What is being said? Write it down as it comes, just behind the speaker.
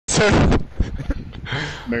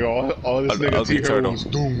Nigga, all this nigga Ugly T heard turtle. was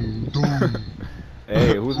doom, doom.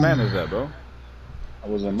 Hey, whose man is that, bro? I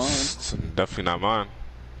wasn't mine. It's definitely not mine.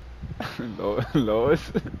 Lois?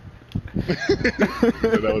 That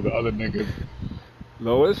was the other nigga.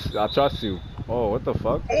 Lois, I trust you. Oh, what the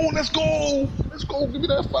fuck? Oh, let's go! Let's go! Give me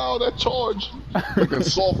that foul, that charge. Looking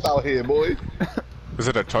soft out here, boy. Is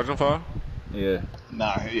it a charging file? Yeah.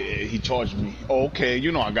 Nah, he charged me. Oh, okay,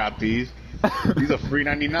 you know I got these. These are free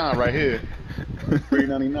 99 right here. Free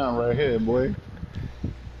 99 right here, boy.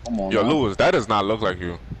 Come on. Yo, now. Lewis, that does not look like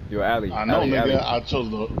you. Yo, Ali. I know, Ali, nigga.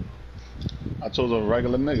 Ali. I chose a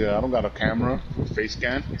regular nigga. I don't got a camera with face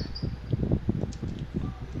scan.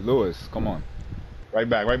 Lewis, come on. Right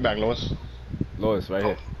back, Lois. Lois, right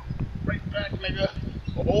here. Right back, nigga.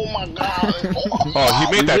 Oh my god. Oh,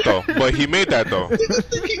 he made that though. But he made that though.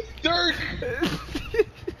 He's Dirk.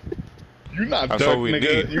 You're not That's Dirk, what we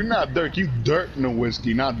nigga. need. You're not Dirk. You Dirk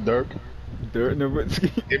Nowitzki, not Dirk. Dirt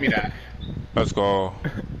Nowitzki. Give me that. Let's go.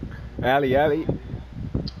 Ali.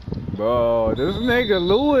 Bro, this nigga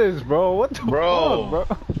Lewis, bro. What the fuck, bro?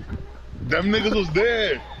 Them niggas was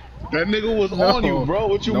there. That nigga was on you, bro.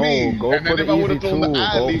 What you mean? Go and for then the if I easy would've thrown tool. the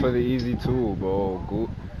alley, Go for the easy tool, bro.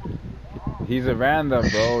 He's a random,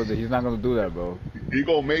 bro. He's not gonna do that, bro. he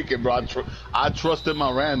gonna make it, bro. I trust in my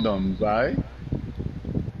randoms, right?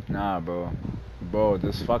 Nah, bro. Bro,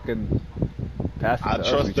 just fucking pass it I to us.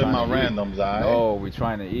 trust in my randoms, alright? No, we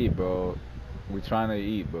trying to eat, bro. We trying to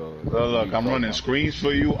eat, bro. Look, I'm running screens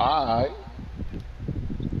for you, alright?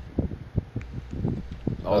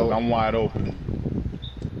 Oh, Look, I'm wide open.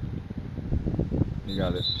 You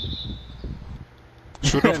got it.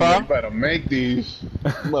 Shooter You file? better make these.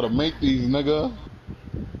 You better make these, nigga.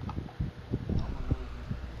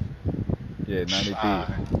 Yeah, 90p Ah.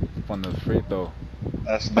 from the free throw.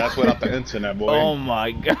 That's without the internet, boy. Oh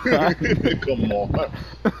my god. Come on.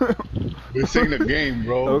 This ain't a game,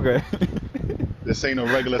 bro. Okay. This ain't a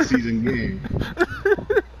regular season game.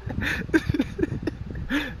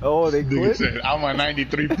 Oh, they Nigga quit? said, I'm a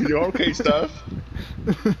 93 P. Okay, stuff.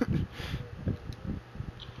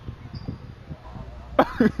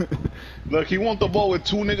 Look, he want the ball with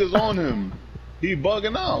two niggas on him. He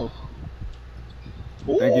bugging out.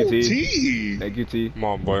 Ooh, Thank you, T. T. Thank you, T. Come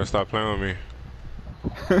on, boy. Stop playing with me.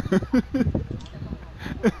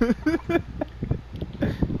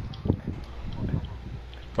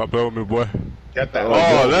 Stop playing with me, boy. Get that.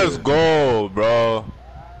 Oh, let's go, bro.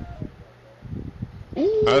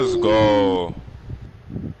 Ooh. Let's go.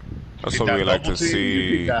 That's Peep what we that like double to team. You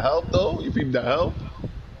peep see. that help, though? You peep that help?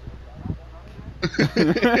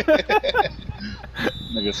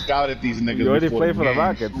 Nigga scouted these niggas. You already before played for the game.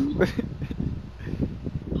 Rockets.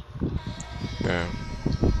 Damn.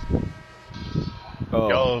 Oh,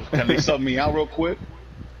 Yo, can they sub me out real quick?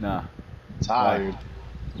 nah. Tired.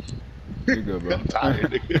 You good, bro. I'm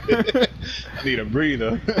tired. I need a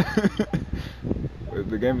breather.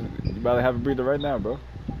 The game, you about to have a breather right now, bro.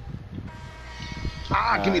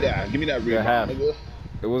 Give me that. Give me that half. rebound, nigga.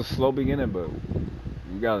 It was slow beginning, but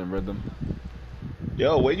you got in rhythm.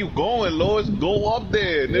 Yo, where you going, Lois? Go up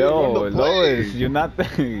there, nigga. Yo, Run the play. Lois, you're not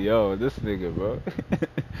the yo, this nigga, bro.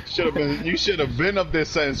 You should have been up there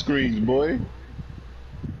setting screens, boy.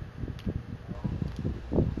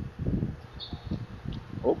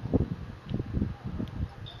 Oh.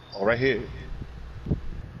 Oh, right here.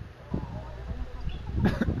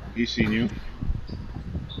 He seen you.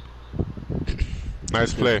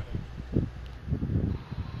 Nice play.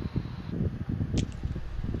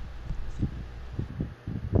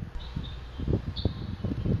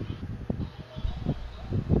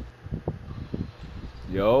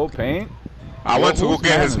 Yo, Paint. I went to go whose get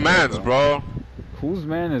man his is that, mans, bro. Whose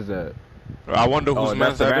man is that? I wonder Oh, whose that's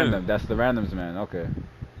mans the that random. is. That's the random's man. Okay.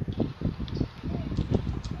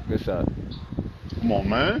 Good shot. Come on,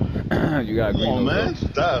 man. You got Come green on, man. those.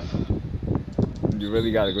 Steph. You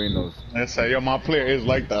really got to green those. I say, yo, my player is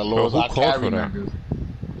like that, Lois. who I called carry for that? niggas.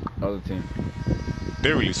 Other team.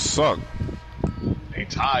 They really suck. They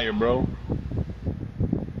tired, bro.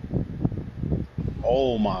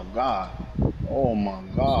 Oh my god. Oh my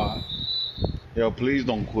god. Yo, please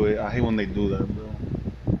don't quit. I hate when they do that, bro.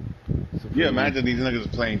 Yeah, imagine these niggas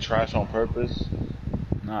playing trash on purpose.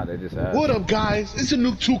 Nah, they just asked. What up, guys? It's a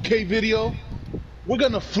new 2K video. We're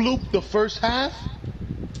gonna fluke the first half.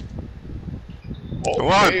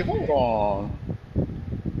 Okay, hold on.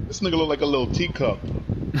 This nigga look like a little teacup.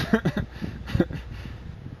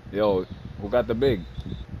 Yo, who got the big?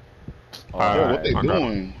 Yo, what they I got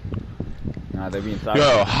doing? Nah, they being toxic.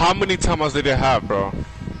 Yo, how many timeouts did they have, bro?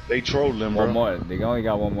 They trolling, bro. One more. They only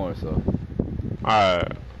got one more, so.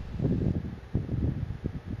 Alright.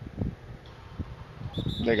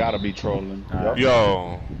 They gotta be trolling. Alright.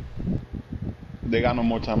 Yo, They got no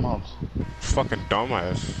more timeouts. fucking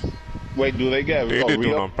dumbass. Wait, do they get They do it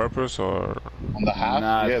re-up on purpose or? on the half?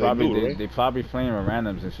 Nah, Yeah, it's probably, they do, right? they probably playing with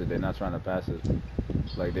randoms and shit. They're not trying to pass it.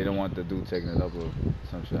 Like, they don't want the dude taking it up or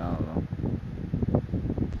some shit. I don't know.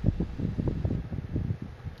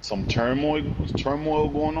 Some turmoil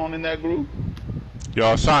going on in that group.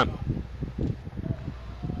 Yo, son.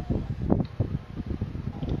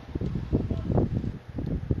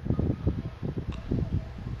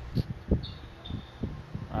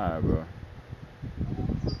 Alright, bro.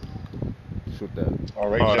 Shoot that. All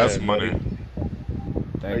right, Oh, that's there, money. buddy.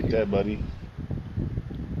 Thank Right you. there, buddy.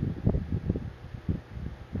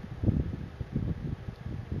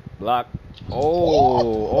 Block.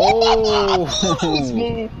 Oh.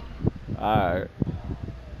 Smooth. Alright.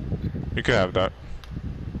 You can have that.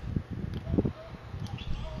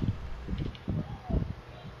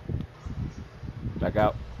 Back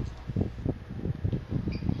out.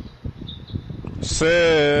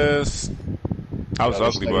 Sis. I was That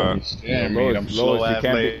ugly, nigga but be scaring me, them slow Lois, you ass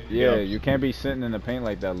can't be, legs. yeah, you can't be sitting in the paint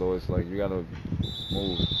like that, Lois. Like, you gotta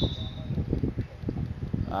move.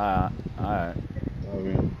 Alright. I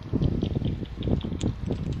mean,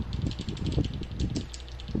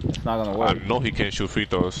 It's not gonna I work. know he can't shoot free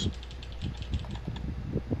throws.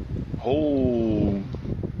 oh,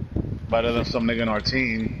 better than some nigga in our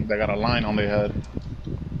team that got a line on their head.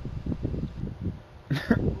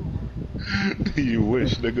 You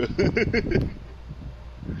wish, nigga.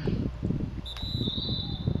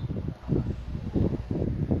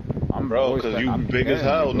 Bro, cause you big as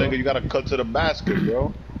hell, nigga. You gotta cut to the basket,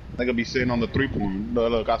 bro. Nigga be sitting on the 3-point.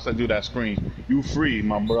 Look, I sent you that screen. You free,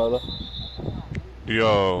 my brother.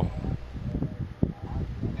 Yo.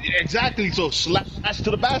 Yeah, exactly. So slash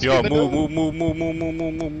to the basket. Yo, nigga.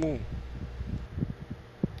 move.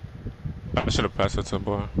 I should have passed it to him,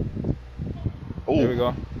 boy. Ooh. There we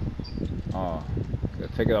go. Oh,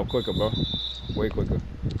 gotta take it up quicker, bro. Way quicker.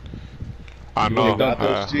 I know. got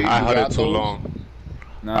those, G? I You had got it too those? long.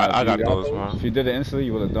 Nah, I if got you- those, If man. you did it instantly,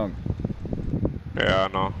 you would have dunked. Yeah, I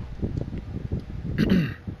know.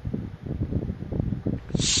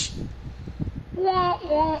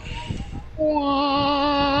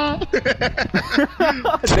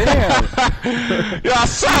 Damn. Yeah,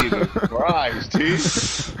 son. Christ, T.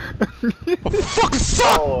 Fuck,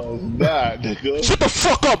 son. Oh, is that, nigga? Shut the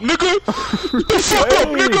fuck up, nigga. Shut the fuck up,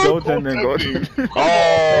 Hey, nigga. goaltending, goaltending.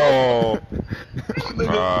 Oh,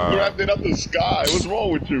 Nigga grabbed it up the sky. What's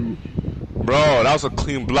wrong with you? bro, that was a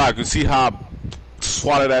clean block. You see how I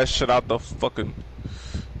swatted that shit out the fucking.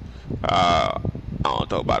 I don't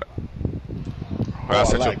talk about it. That's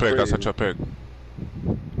such a like pick. That's crazy. such a pick.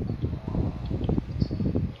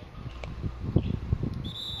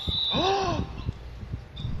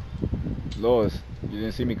 Lois, you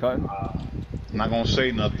didn't see me cutting? I'm not gonna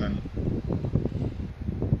say nothing.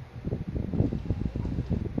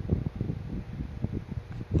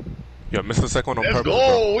 Yo, missed the second one on Let's purpose,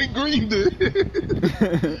 go. We greened it.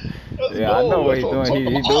 Let's Yeah, I know what he's That's doing.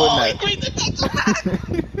 I'm He's talking doing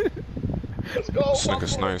about. that. Let's go. bro. This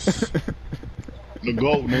nigga's nice. The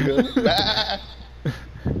goat, nigga.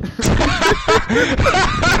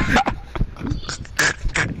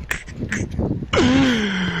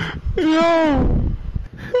 Yo.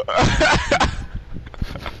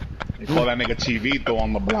 They call that nigga Chivito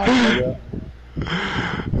on the block, nigga.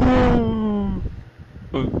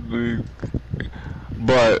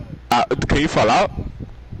 But can you fall out?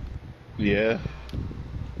 Yeah.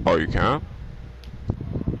 Oh, you can.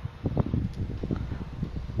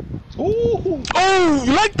 Ooh. Oh,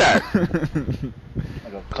 you like that?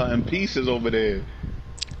 Like a cutting pieces over there.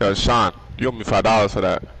 Yo, Sean, you owe me $5 for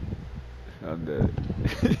that. I'm dead.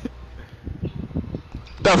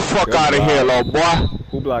 The fuck Good out of block. here, little boy.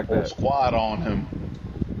 Who blocked Whole that? squad on him.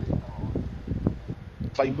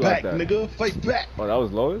 Fight blocked back, that? nigga. Fight back. Oh, that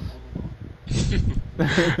was Lois?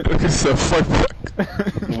 It's a fuck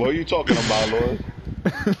back. What are you talking about, Lord?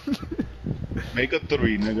 Make a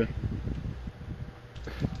 3, nigga.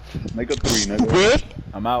 Make a 3, nigga. Good?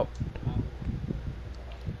 I'm out.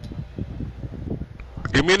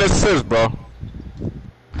 Give me an assist, bro.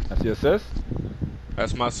 That's your assist?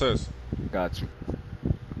 That's my assist. Got you.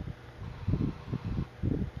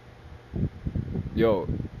 Yo,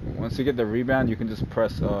 once you get the rebound, you can just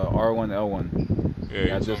press R1, L1. Yeah,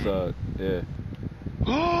 Yeah, you just told me.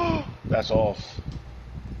 yeah. That's off.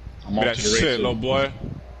 I'm Give me off that to the shit, races. little boy.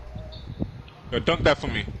 Yo, dunk that for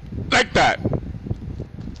me. Like that.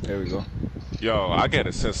 There we go. Yo, I get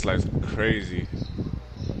assists like crazy.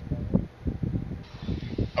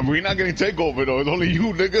 We're not getting takeover though. It's only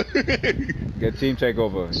you, nigga. Get team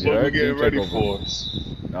takeover. That's You what we're heard? getting Team ready takeover.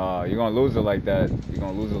 for. You're gonna lose it like that. You're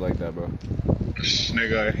gonna lose it like that, bro.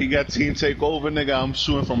 Nigga, he got team takeover, nigga. I'm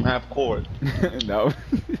shooting from half court. No.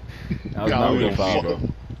 That was not a good foul, bro.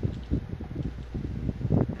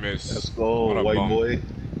 Miss. Let's go, white boy.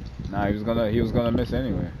 Nah, he was gonna miss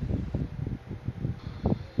anyway.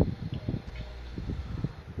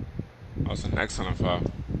 That's an excellent foul.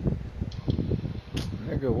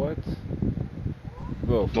 Nigga, what?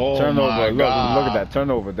 Bro, Oh turnover. Look God. at that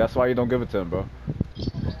turnover. That's why you don't give it to him, bro.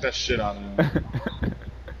 Get that shit out of him.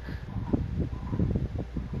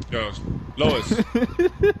 Yo, Lois.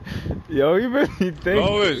 Yo, he really thinks.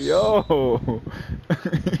 Lois. Yo.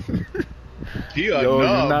 He a Yo, you're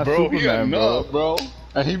nut, not bro. He a Superman, nut, bro.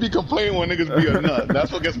 And he be complaining when niggas be a nut.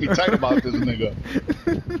 That's what gets me tight about this nigga.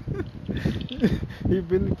 He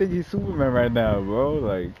really think he's Superman right now, bro.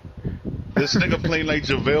 Like. This nigga playing like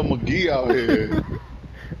JaVale McGee out here.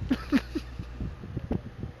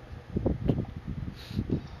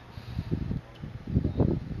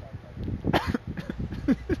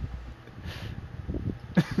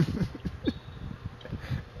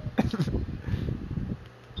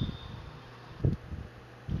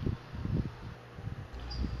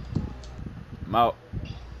 I'm out.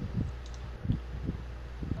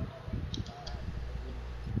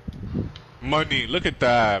 Money, look at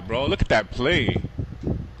that, bro. Look at that play.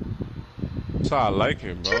 That's how I like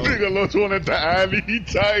it, bro. This nigga lost one at the alley. He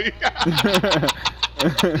tight.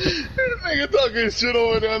 This nigga talking shit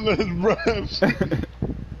over there under his breath.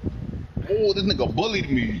 Oh, this nigga bullied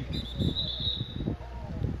me.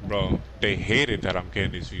 Bro, they hate it that I'm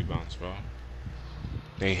getting these rebounds, bro.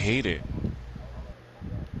 They hate it.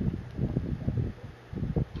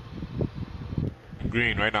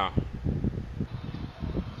 Green right now.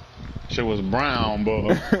 Shit was brown, bro.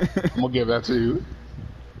 I'm gonna give that to you.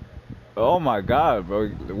 Oh my God, bro.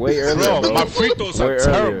 Way earlier, bro. My free throws are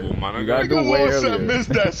terrible, man. You gotta do way earlier. I missed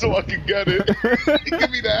that so I can get it.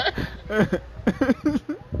 Give me that.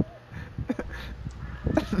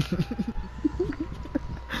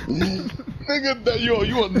 Nigga, that, yo,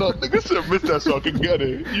 you a nut. Nigga said missed that so I can get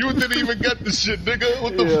it. You didn't even get the shit, nigga.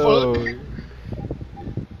 What the fuck?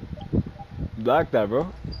 Block that,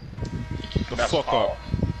 bro. The fuck up.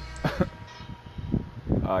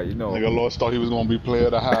 You know. Nigga Lost thought he was gonna be player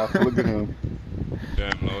of the half. Look at him.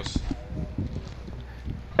 Damn, Lost.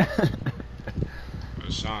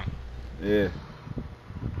 Sean. Yeah.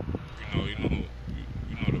 You know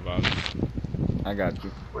the vibe. I got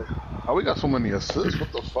you. How we got so many assists?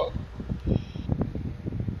 What the fuck?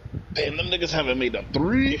 Damn, them niggas haven't made a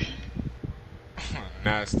three.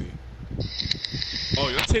 Nasty. Oh,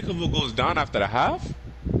 your takeover goes down after the half?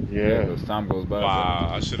 Yeah, as time goes by.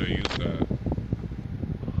 Wow, I should have used that.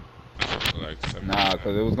 Nah,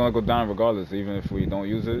 because it was going to go down regardless. Even if we don't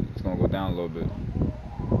use it, it's going to go down a little bit.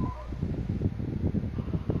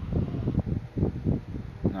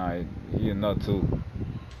 Nah, he a nut too.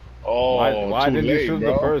 Oh, why didn't late, you shoot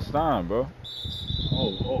bro. the first time, bro?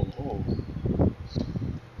 Oh.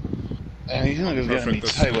 And these niggas getting me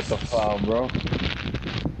tight with the foul, bro.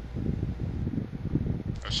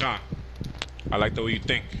 Sean, I like the way you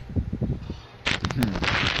think.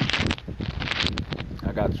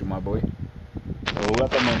 I got you, my boy. Oh, who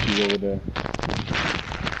got the monkeys over there?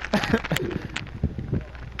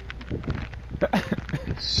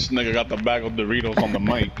 This nigga got the bag of Doritos on the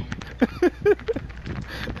mic.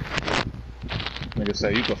 Nigga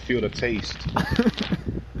said you can feel the taste.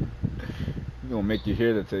 He's gonna make you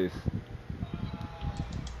hear the taste.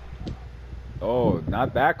 Oh,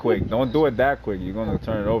 not that quick. Don't do it that quick. You're gonna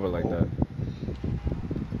turn it over like that.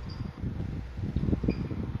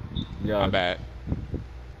 Yeah. My bad.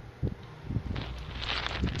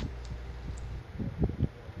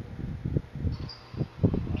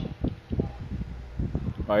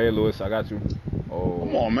 Right here, Lewis. I got you. Oh.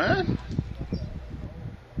 Come on, man.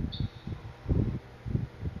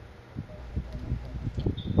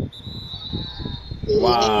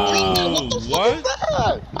 Wow. What?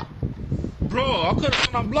 Bro, I could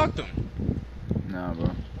have unblocked him. Nah,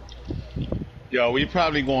 bro. Yo, we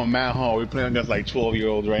probably going mad hard. We playing against like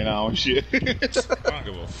 12-year-olds right now and shit. I don't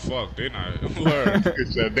give a fuck. They not. Word.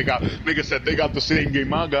 Nigga said they got the same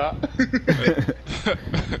game I got.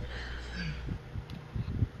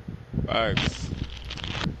 Facts.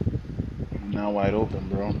 Now wide open,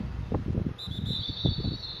 bro.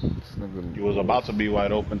 You was about to be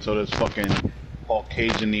wide open till this fucking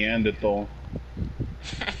Caucasian Neanderthal.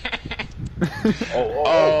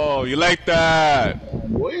 Oh, you like that?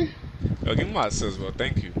 Boy. Yo, give me my assist, bro.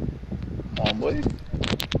 Thank you. Boy.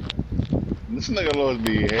 This nigga Lewis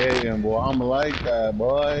be hating, boy. I'm like that,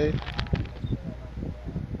 boy.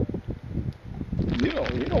 You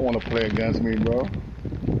don't want to play against me, bro.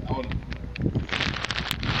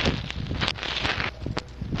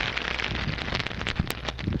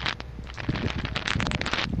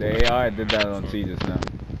 The AI did that on T just now.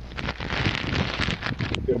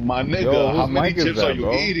 My nigga, Yo, how whose many mic is chips that, are you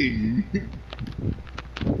bro? eating?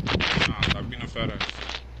 Nah, stop being a fat ass.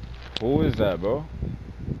 Who is that, bro?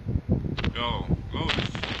 Yo, Louis.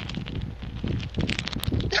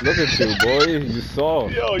 Look at you, boy. You saw.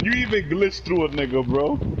 Yo, you even glitched through a nigga,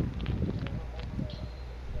 bro.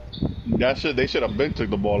 That shit, they should have been took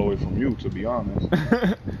the ball away from you, to be honest.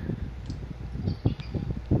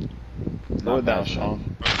 Throw it down,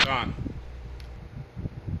 Sean. Oh, Sean.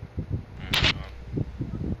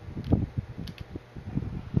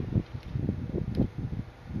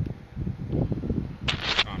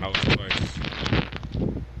 Sean, that was twice.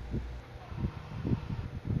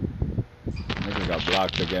 Nigga got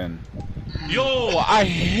blocked again. Yo, I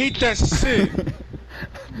hate that shit.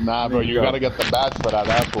 Nah, bro, you gotta get the bats for that,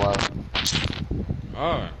 that's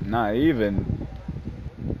why. Not even.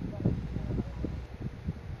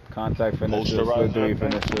 Contact finisher, slithery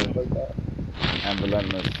finisher, and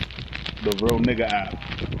relentless. The real nigga app.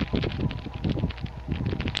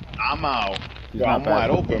 I'm out. He's Yo, not I'm wide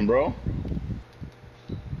passing. open, bro.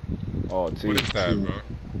 Oh, T. What is that, bro?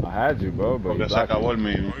 I had you, bro, but you Okay, blocked saca me. with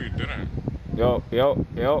me. No, you didn't.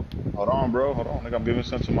 Yo. Hold on, bro. Hold on. Nigga, I'm giving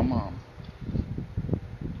sense to my mom.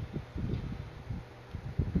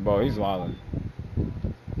 Bro, he's wildin'.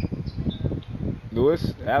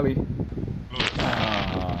 Lewis, Alley.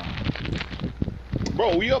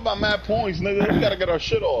 Bro, we up by mad points, nigga. We gotta get our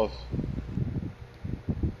shit off.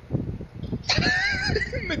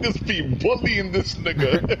 Niggas be bullying this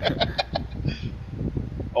nigga.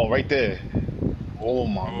 Oh, right there. Oh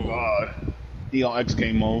my god. He on X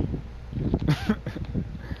game mode.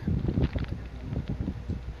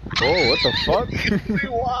 Oh, what the fuck? They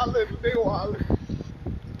wildin'.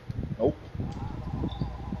 Nope.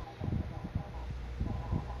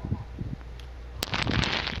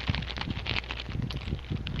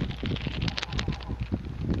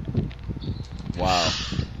 Wow.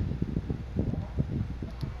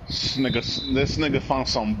 This nigga found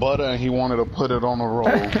some butter and he wanted to put it on the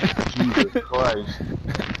roll. Jesus Christ.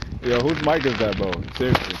 Yo, whose mic is that, bro?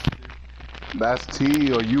 Seriously. That's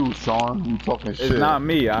T or you, Sean. You talking shit. It's not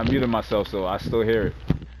me. I muted myself, so I still hear it.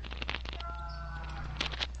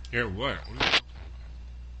 Hear what?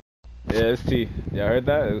 Yeah, it's T. Y'all heard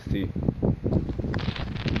that? It was T.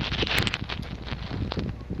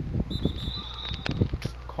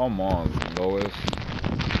 Come on, Lois.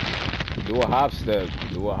 Do a hop step.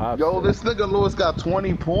 Yo, this nigga Lewis got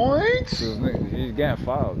 20 points? He's getting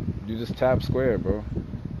fouled. You just tap square, bro.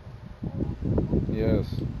 Yes.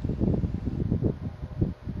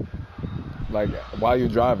 Like, while you're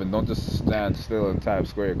driving, don't just stand still and tap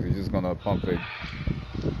square, because you're just gonna pump fake.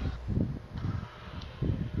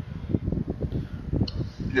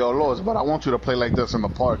 Yo, Lewis, but I want you to play like this in the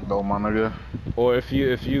park, though, my nigga. Or if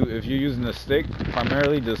you're using the stick,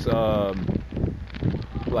 primarily just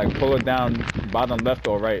like pull it down bottom left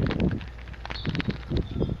or right.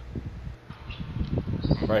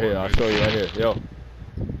 Right here, I'll show you right here. Yo.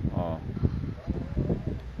 Oh.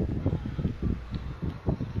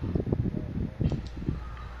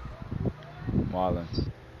 Marlon.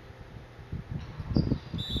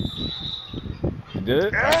 You did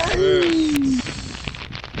it? Hey!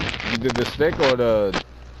 You did the stick or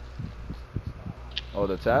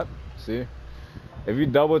the tap? See? If you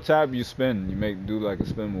double tap, you spin. You do like a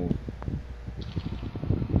spin move.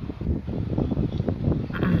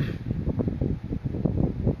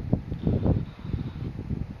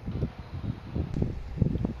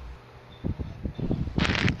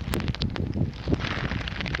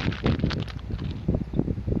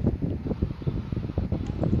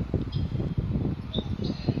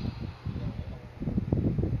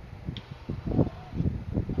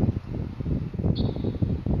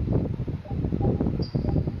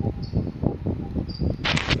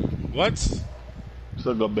 What?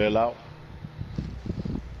 Still go bail out.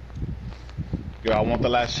 Yo, I want the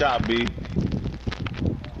last shot, B.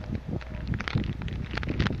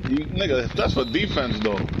 Nigga, that's for defense,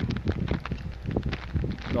 though.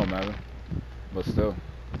 Don't matter. But still.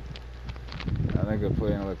 That nigga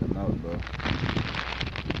playing like a nut, bro.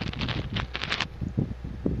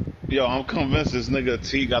 Yo, I'm convinced this nigga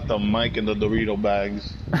T got the mic in the Dorito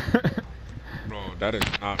bags. Bro, that is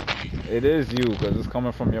not me. It is you, because it's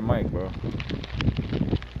coming from your mic, bro. Do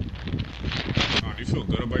you feel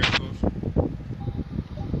good about yourself?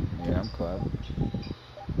 Yeah, I'm glad.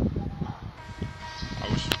 I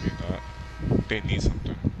wish it'd be that. They need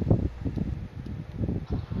something.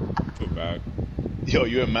 Feel bad. Yo,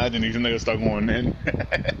 you imagine these niggas start going in?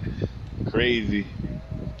 Crazy.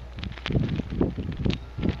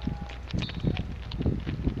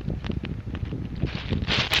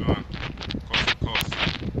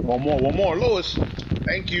 One more, Lewis.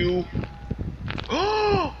 Thank you.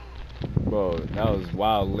 Bro, that was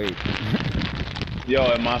wild late.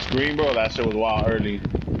 Yo, in my screen, bro, that shit was wild early.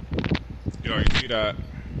 Yo, you see that?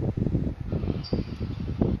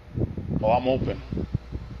 Oh, I'm open.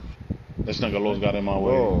 This nigga Lewis got in my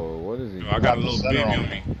way. Bro, what is he? Yo, I got a little baby on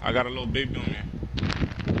me. I got a little baby on me.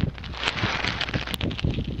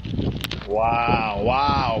 Wow,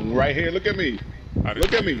 wow. Right here, look at me.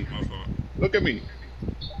 Look at me. Look at me.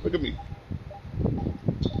 Look at me.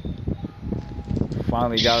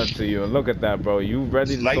 Finally got it to you. And look at that, bro. You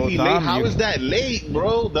ready to Slightly throw time? late. How is that late,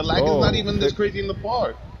 bro? The lag is not even this crazy in the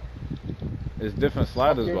park. It's different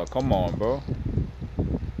sliders, Okay. but come on, bro.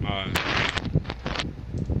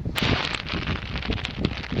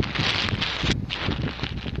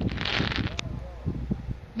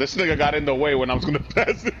 This nigga got in the way when I was gonna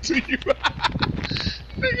pass it to you.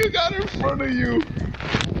 Nigga got in front of you.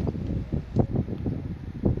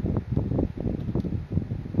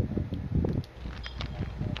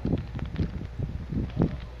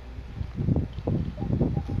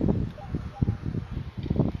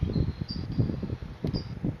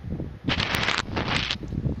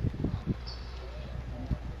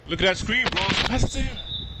 Look at that screen, bro. Pass it to him.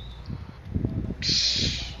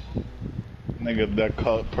 Nigga, that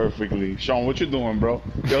cut perfectly. Sean, what you doing, bro?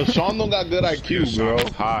 Yo, Sean don't got good IQ, bro.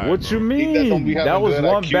 High, What bro. you mean? That was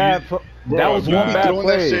one bad. That was one bad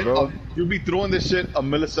play, bro. You be throwing this shit a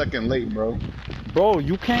millisecond late, bro. Bro,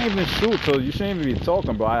 you can't even shoot, so you shouldn't even be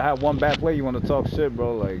talking, bro. I had one bad play. You want to talk shit,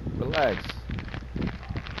 bro? Like, relax.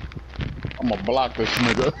 I'ma block this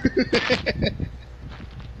nigga.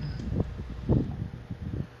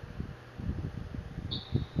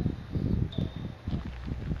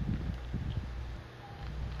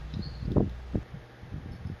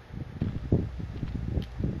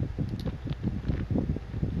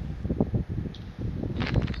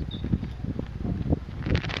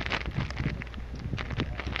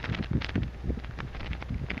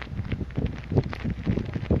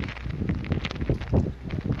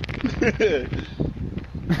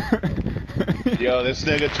 Yo, this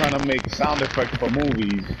nigga trying to make sound effects for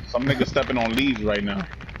movies. Some nigga stepping on leaves right now.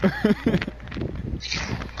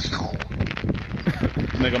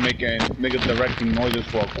 Nigga directing noises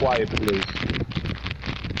for a quiet place.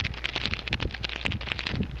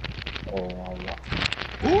 Oh, wow.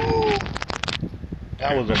 Ooh!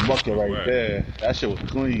 That was a bucket right there. That shit was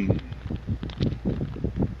clean.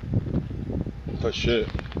 For shit.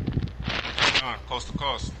 Coast to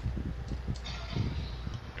coast.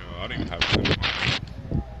 Yo, I didn't even have a good one.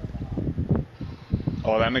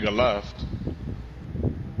 Oh, that nigga left.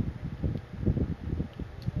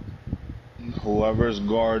 Whoever's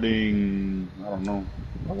guarding, I don't know.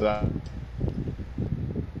 What's that?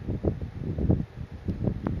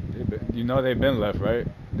 You know they've been left, right?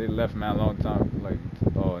 They left man a long time. Like,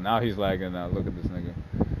 oh, now he's lagging. Now look at this nigga.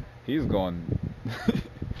 He's going.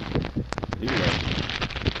 He left.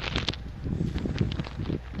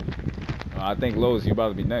 I think Lowe's, you about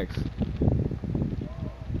to be next.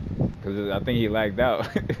 Cause I think he lagged out.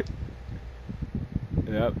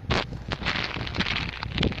 Yep.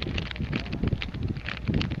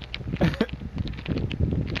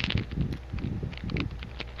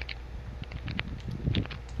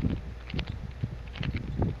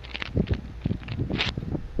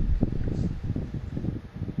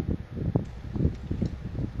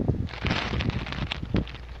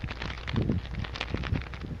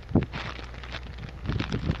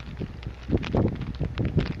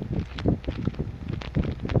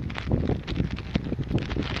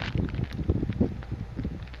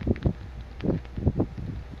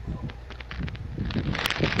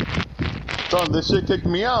 Son, this shit kicked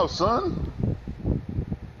me out, son.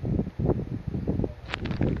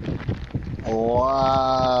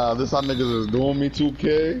 Wow, this how niggas is doing me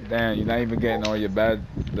 2K. Damn, you're not even getting all your bad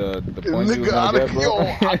the points you was Nigga, gonna get, bro.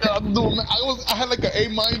 I had like an A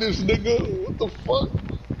minus, nigga. What the fuck?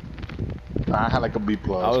 I had like a B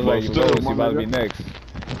plus. I was like, still, Lowe's, you about to be next.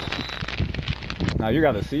 Now you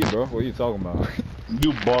got a C, bro. What are you talking about?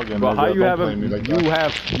 You bugging, But nigga. how you Don't have play a me like you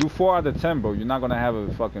that. have you 4 out of 10, bro? You're not gonna have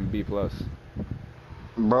a fucking B plus.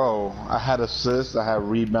 Bro, I had assists, I had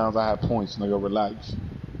rebounds, I had points, nigga. Relax.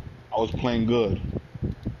 I was playing good.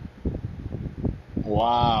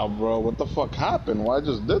 Wow, bro. What the fuck happened? Why I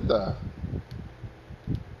just did that?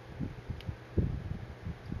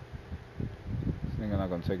 This nigga not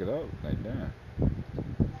gonna take it out. Like, damn.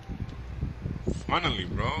 Finally,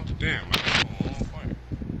 bro. Damn, I got one point.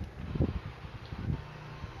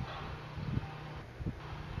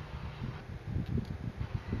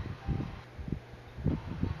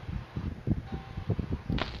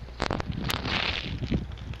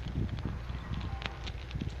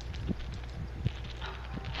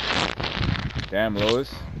 Damn, Lois.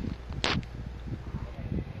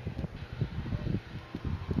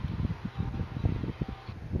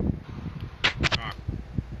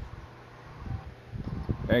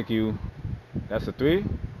 Thank you. That's a 3.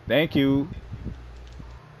 Thank you.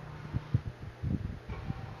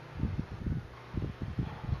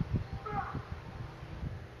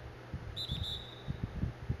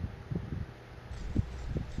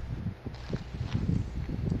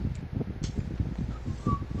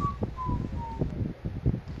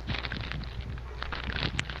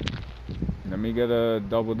 Let me get a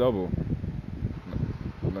double-double.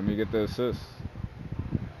 Let me get the assist.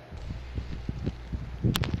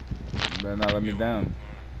 Better not let me down.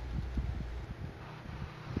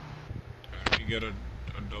 Let me get a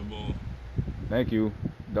double. Thank you.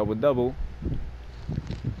 Double-double.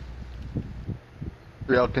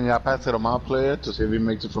 Yo, can y'all pass it to my player to see if he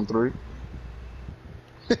makes it from 3?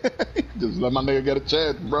 Just let my nigga get a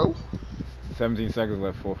chance, bro. 17 seconds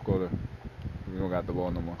left, fourth quarter. We don't got the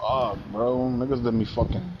ball no more. Oh, bro, niggas did me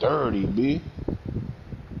fucking dirty, B.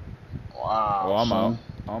 Wow. Oh, I'm son.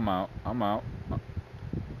 out. I'm out. I'm out.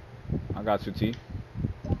 I got you, T.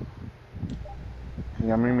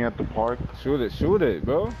 Y'all meet me at the park. Shoot it,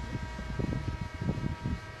 bro.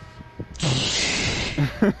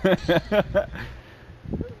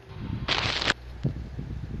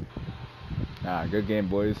 Nah, good game,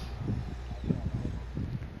 boys.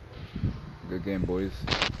 Good game, boys.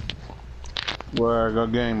 Where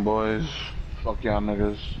good game, boys. Fuck y'all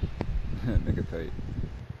niggas. Nigga tight.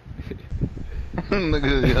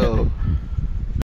 Niggas, yo.